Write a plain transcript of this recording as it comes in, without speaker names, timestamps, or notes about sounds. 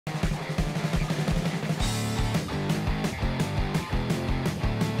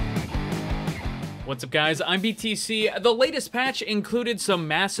What's up guys, I'm BTC. The latest patch included some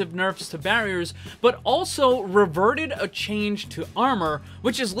massive nerfs to barriers, but also reverted a change to armor,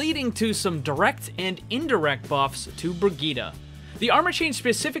 which is leading to some direct and indirect buffs to Brigitte. The armor change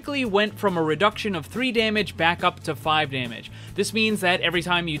specifically went from a reduction of 3 damage back up to 5 damage. This means that every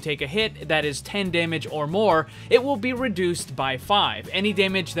time you take a hit that is 10 damage or more, it will be reduced by 5. Any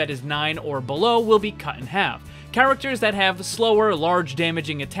damage that is 9 or below will be cut in half. Characters that have slower, large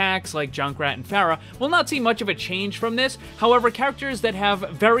damaging attacks like Junkrat and Pharah will not see much of a change from this. However, characters that have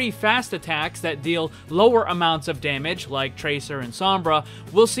very fast attacks that deal lower amounts of damage like Tracer and Sombra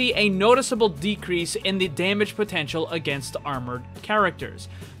will see a noticeable decrease in the damage potential against armored characters.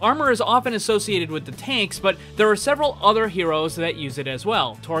 Armor is often associated with the tanks, but there are several other heroes that use it as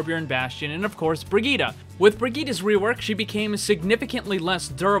well: Torbjorn, Bastion, and of course Brigitte. With Brigitte's rework, she became significantly less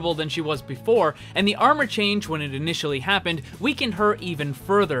durable than she was before, and the armor change, when it initially happened, weakened her even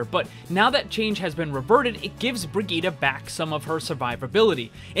further. But now that change has been reverted, it gives Brigitte back some of her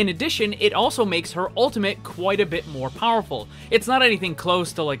survivability. In addition, it also makes her ultimate quite a bit more powerful. It's not anything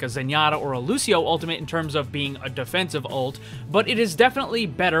close to like a Zenyatta or a Lucio ultimate in terms of being a defensive ult, but it is definitely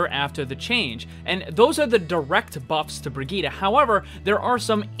better after the change. And those are the direct buffs to Brigitte. However, there are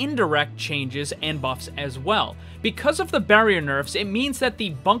some indirect changes and buffs as well. Because of the barrier nerfs, it means that the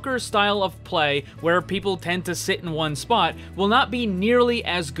bunker style of play, where people tend to sit in one spot, will not be nearly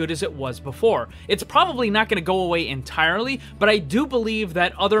as good as it was before. It's probably not going to go away entirely, but I do believe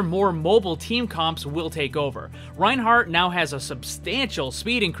that other more mobile team comps will take over. Reinhardt now has a substantial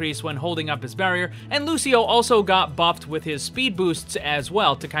speed increase when holding up his barrier, and Lucio also got buffed with his speed boosts as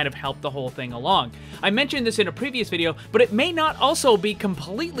well to kind of help the whole thing along. I mentioned this in a previous video, but it may not also be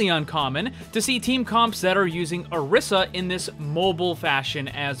completely uncommon to see team comps that are using Orisa in this mobile fashion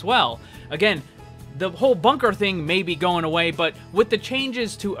as well. Again, the whole bunker thing may be going away, but with the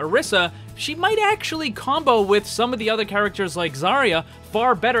changes to Orisa, she might actually combo with some of the other characters like Zarya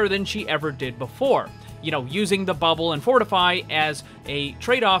far better than she ever did before. You know, using the bubble and fortify as a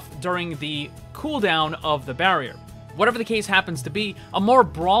trade-off during the cooldown of the barrier. Whatever the case happens to be, a more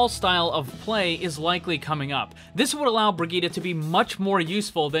brawl style of play is likely coming up. This would allow Brigitte to be much more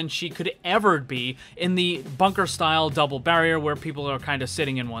useful than she could ever be in the bunker style double barrier where people are kind of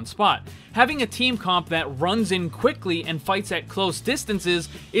sitting in one spot. Having a team comp that runs in quickly and fights at close distances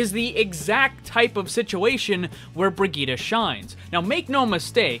is the exact type of situation where Brigitte shines. Now make no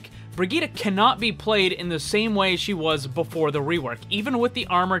mistake, Brigitte cannot be played in the same way she was before the rework. Even with the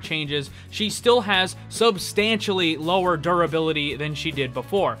armor changes, she still has substantially lower durability than she did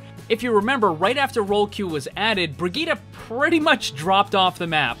before. If you remember, right after Roll Q was added, Brigitte pretty much dropped off the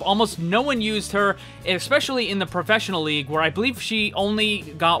map. Almost no one used her, especially in the professional league, where I believe she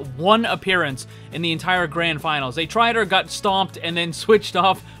only got 1 appearance in the entire grand finals. They tried her, got stomped, and then switched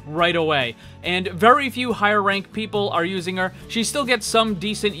off right away. And very few higher rank people are using her. She still gets some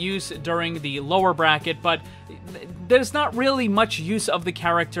decent use during the lower bracket, but there's not really much use of the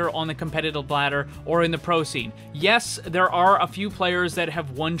character on the competitive ladder or in the pro scene. Yes, there are a few players that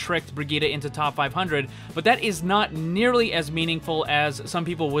have one-tricked Brigitte into top 500, but that is not nearly as meaningful as some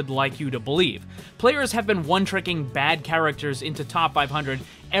people would like you to believe. Players have been one-tricking bad characters into top 500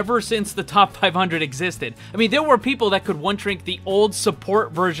 ever since the top 500 existed. I mean, there were people that could one-trick the old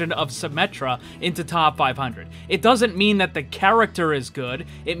support version of Symmetra into top 500. It doesn't mean that the character is good,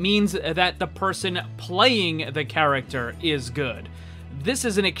 it means that the person playing the character is good. This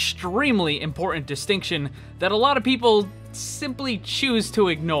is an extremely important distinction that a lot of people simply choose to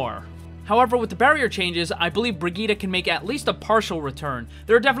ignore. However, with the barrier changes, I believe Brigitte can make at least a partial return.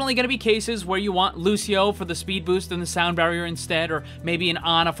 There are definitely going to be cases where you want Lucio for the speed boost and the sound barrier instead, or maybe an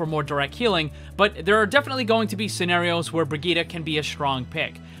Ana for more direct healing, but there are definitely going to be scenarios where Brigitte can be a strong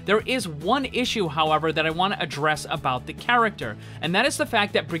pick. There is one issue, however, that I want to address about the character, and that is the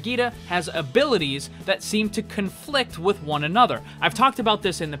fact that Brigitte has abilities that seem to conflict with one another. I've talked about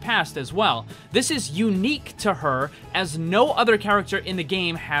this in the past as well. This is unique to her, as no other character in the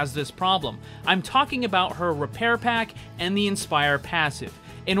game has this problem. I'm talking about her repair pack and the inspire passive.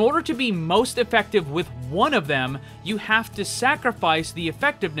 In order to be most effective with one of them, you have to sacrifice the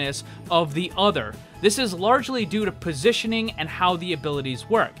effectiveness of the other. This is largely due to positioning and how the abilities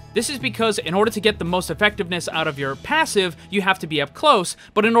work. This is because in order to get the most effectiveness out of your passive, you have to be up close,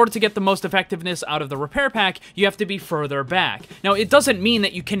 but in order to get the most effectiveness out of the repair pack, you have to be further back. Now, it doesn't mean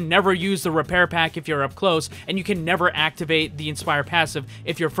that you can never use the repair pack if you're up close, and you can never activate the inspire passive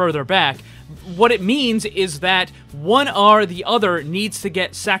if you're further back. What it means is that one or the other needs to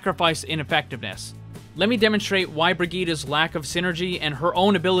get sacrificed in effectiveness. Let me demonstrate why Brigitte's lack of synergy and her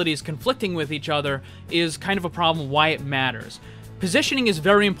own abilities conflicting with each other is kind of a problem, why it matters. Positioning is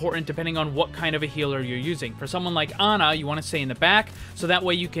very important depending on what kind of a healer you're using. For someone like Ana, you want to stay in the back, so that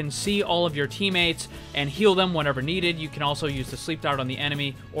way you can see all of your teammates and heal them whenever needed. You can also use the sleep dart on the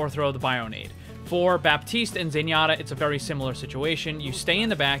enemy or throw the Bionade. For Baptiste and Zenyatta, it's a very similar situation. You stay in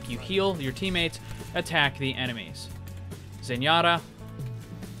the back, you heal your teammates, attack the enemies. Zenyatta,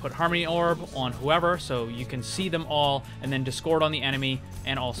 put Harmony Orb on whoever so you can see them all, and then Discord on the enemy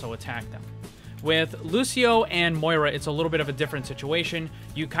and also attack them. With Lucio and Moira, it's a little bit of a different situation.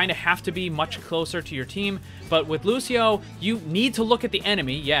 You kind of have to be much closer to your team, but with Lucio, you need to look at the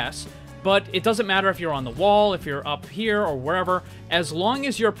enemy, yes, but it doesn't matter if you're on the wall, if you're up here, or wherever. As long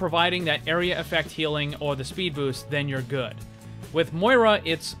as you're providing that area effect healing or the speed boost, then you're good. With Moira,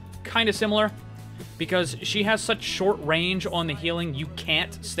 it's kind of similar, because she has such short range on the healing, you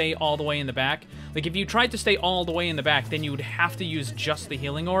can't stay all the way in the back. Like, if you tried to stay all the way in the back, then you would have to use just the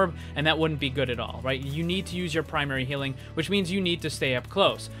healing orb, and that wouldn't be good at all, right? You need to use your primary healing, which means you need to stay up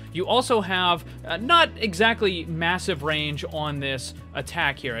close. You also have not exactly massive range on this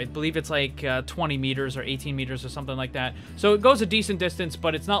attack here. I believe it's like 20 meters or 18 meters or something like that. So it goes a decent distance,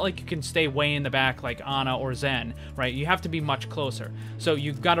 but it's not like you can stay way in the back like Ana or Zen, right? You have to be much closer. So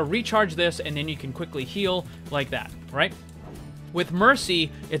you've got to recharge this, and then you can quickly heal like that, right? With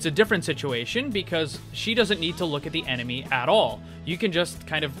Mercy, it's a different situation because she doesn't need to look at the enemy at all. You can just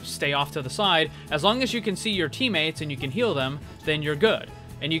kind of stay off to the side. As long as you can see your teammates and you can heal them, then you're good.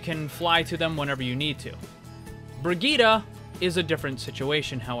 And you can fly to them whenever you need to. Brigitte is a different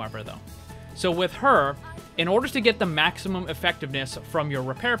situation, however, though. So with her, in order to get the maximum effectiveness from your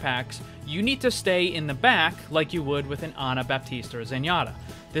repair packs, you need to stay in the back like you would with an Ana, Baptiste, or Zenyatta.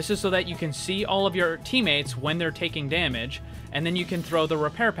 This is so that you can see all of your teammates when they're taking damage, and then you can throw the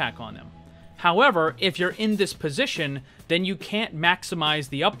repair pack on them. However, if you're in this position, then you can't maximize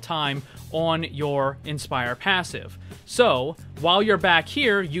the uptime on your Inspire passive. So, while you're back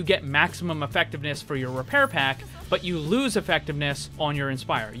here, you get maximum effectiveness for your repair pack, but you lose effectiveness on your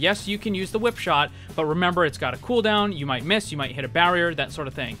Inspire. Yes, you can use the whip shot, but remember, it's got a cooldown, you might miss, you might hit a barrier, that sort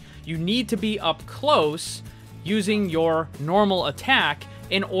of thing. You need to be up close using your normal attack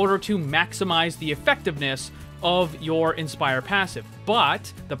in order to maximize the effectiveness of your Inspire passive.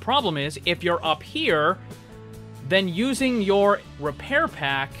 But the problem is, if you're up here, then using your repair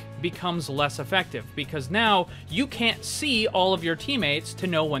pack becomes less effective, because now you can't see all of your teammates to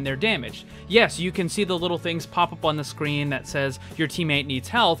know when they're damaged. Yes, you can see the little things pop up on the screen that says your teammate needs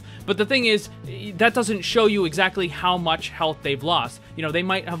health, but the thing is, that doesn't show you exactly how much health they've lost. You know, they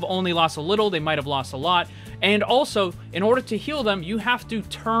might have only lost a little, they might have lost a lot, and also, in order to heal them, you have to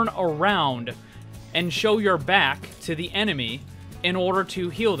turn around and show your back to the enemy in order to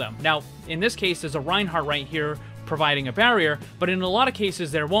heal them. Now, in this case, there's a Reinhardt right here providing a barrier, but in a lot of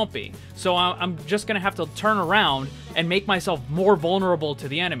cases there won't be. So I'm just gonna have to turn around and make myself more vulnerable to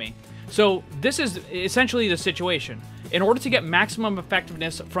the enemy. So this is essentially the situation. In order to get maximum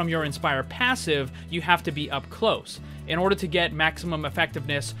effectiveness from your Inspire passive, you have to be up close. In order to get maximum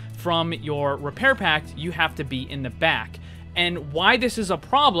effectiveness from your repair pack, you have to be in the back. And why this is a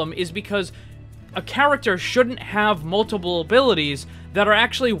problem is because a character shouldn't have multiple abilities that are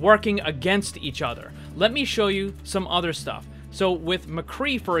actually working against each other. Let me show you some other stuff. So with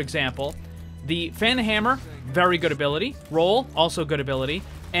McCree, for example, the Fan the Hammer, very good ability. Roll, also good ability.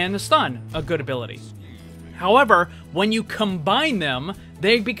 And the Stun, a good ability. However, when you combine them,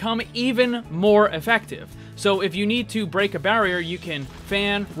 they become even more effective. So if you need to break a barrier, you can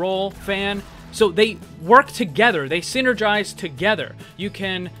fan, roll, fan. So they work together, they synergize together. You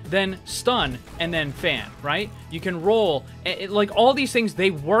can then stun and then fan, right? You can roll, like all these things,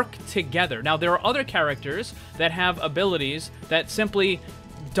 they work together. Now there are other characters that have abilities that simply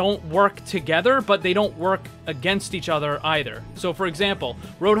don't work together, but they don't work against each other either. So for example,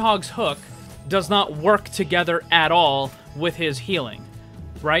 Roadhog's hook does not work together at all with his healing,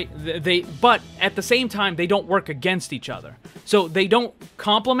 right? But at the same time, they don't work against each other. So they don't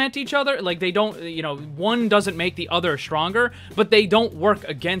complement each other, like they don't, you know, one doesn't make the other stronger, but they don't work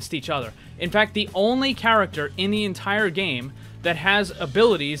against each other. In fact, the only character in the entire game that has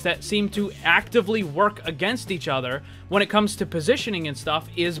abilities that seem to actively work against each other when it comes to positioning and stuff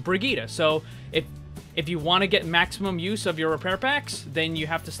is Brigitte. So if you want to get maximum use of your repair packs, then you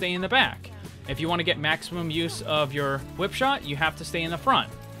have to stay in the back. If you want to get maximum use of your whip shot, you have to stay in the front.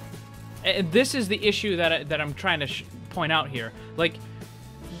 And this is the issue that I'm trying to point out here. Like,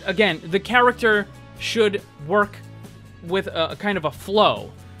 again, the character should work with a kind of a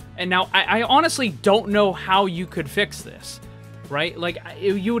flow. And now, I honestly don't know how you could fix this, right? Like,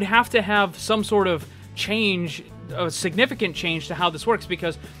 you would have to have some sort of change, a significant change to how this works,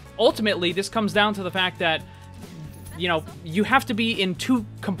 because ultimately, this comes down to the fact that you know, you have to be in two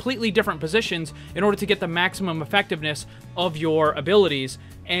completely different positions in order to get the maximum effectiveness of your abilities.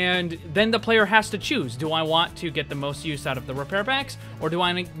 And then the player has to choose, do I want to get the most use out of the repair packs, or do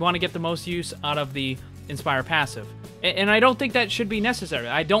I want to get the most use out of the Inspire passive? And I don't think that should be necessary.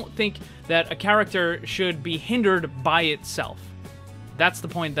 I don't think that a character should be hindered by itself. That's the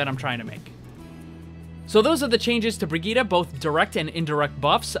point that I'm trying to make. So those are the changes to Brigitte, both direct and indirect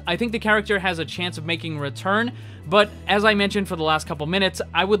buffs. I think the character has a chance of making a return, but as I mentioned for the last couple minutes,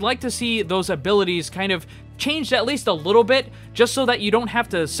 I would like to see those abilities kind of changed at least a little bit, just so that you don't have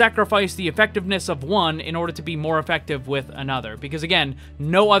to sacrifice the effectiveness of one in order to be more effective with another. Because again,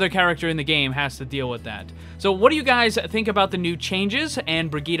 no other character in the game has to deal with that. So what do you guys think about the new changes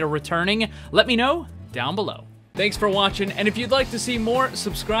and Brigitte returning? Let me know down below. Thanks for watching, and if you'd like to see more,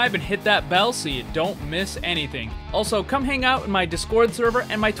 subscribe and hit that bell so you don't miss anything. Also, come hang out in my Discord server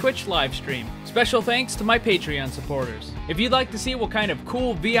and my Twitch live stream. Special thanks to my Patreon supporters. If you'd like to see what kind of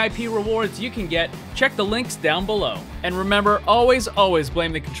cool VIP rewards you can get, check the links down below. And remember, always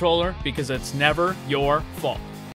blame the controller, because it's never your fault.